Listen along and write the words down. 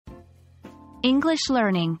English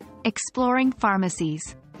Learning, Exploring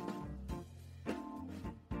Pharmacies.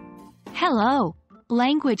 Hello,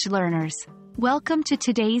 language learners. Welcome to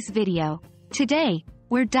today's video. Today,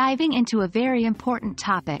 we're diving into a very important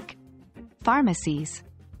topic. Pharmacies.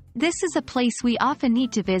 This is a place we often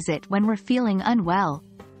need to visit when we're feeling unwell,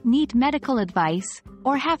 need medical advice,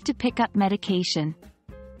 or have to pick up medication.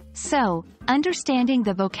 So, understanding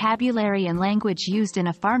the vocabulary and language used in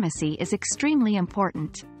a pharmacy is extremely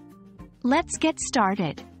important. Let's get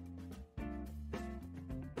started.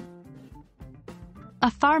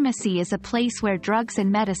 A pharmacy is a place where drugs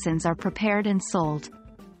and medicines are prepared and sold.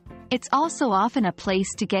 It's also often a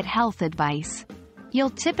place to get health advice.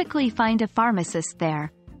 You'll typically find a pharmacist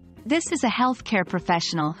there. This is a healthcare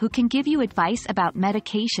professional who can give you advice about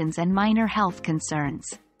medications and minor health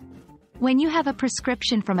concerns. When you have a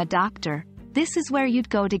prescription from a doctor, this is where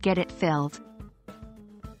you'd go to get it filled.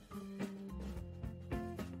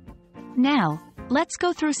 Now, let's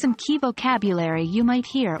go through some key vocabulary you might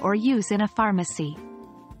hear or use in a pharmacy.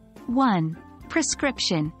 1.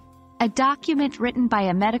 Prescription. A document written by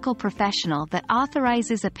a medical professional that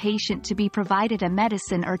authorizes a patient to be provided a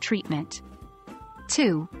medicine or treatment.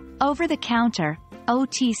 2. Over-the-counter,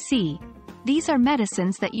 OTC. These are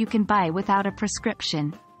medicines that you can buy without a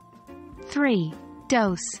prescription. 3.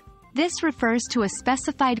 Dose. This refers to a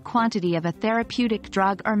specified quantity of a therapeutic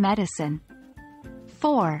drug or medicine.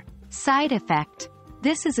 4. Side effect.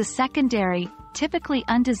 This is a secondary, typically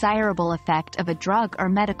undesirable effect of a drug or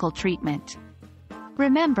medical treatment.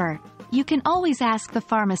 Remember, you can always ask the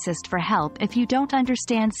pharmacist for help if you don't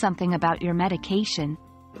understand something about your medication.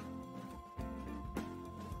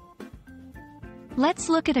 Let's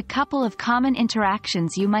look at a couple of common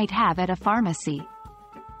interactions you might have at a pharmacy.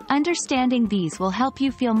 Understanding these will help you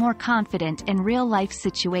feel more confident in real-life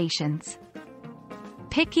situations.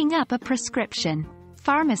 Picking up a prescription.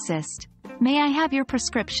 Pharmacist. May I have your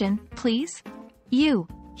prescription, please? You.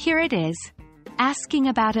 Here it is. Asking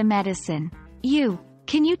about a medicine. You.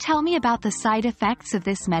 Can you tell me about the side effects of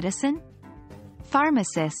this medicine?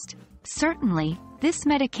 Pharmacist. Certainly, this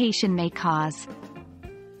medication may cause.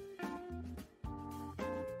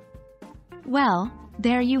 Well,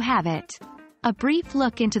 there you have it. A brief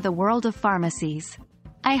look into the world of pharmacies.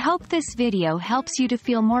 I hope this video helps you to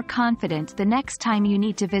feel more confident the next time you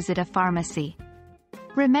need to visit a pharmacy.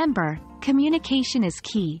 Remember, communication is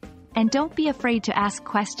key, and don't be afraid to ask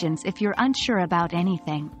questions if you're unsure about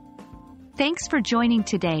anything. Thanks for joining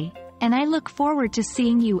today, and I look forward to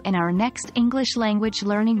seeing you in our next English language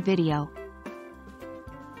learning video.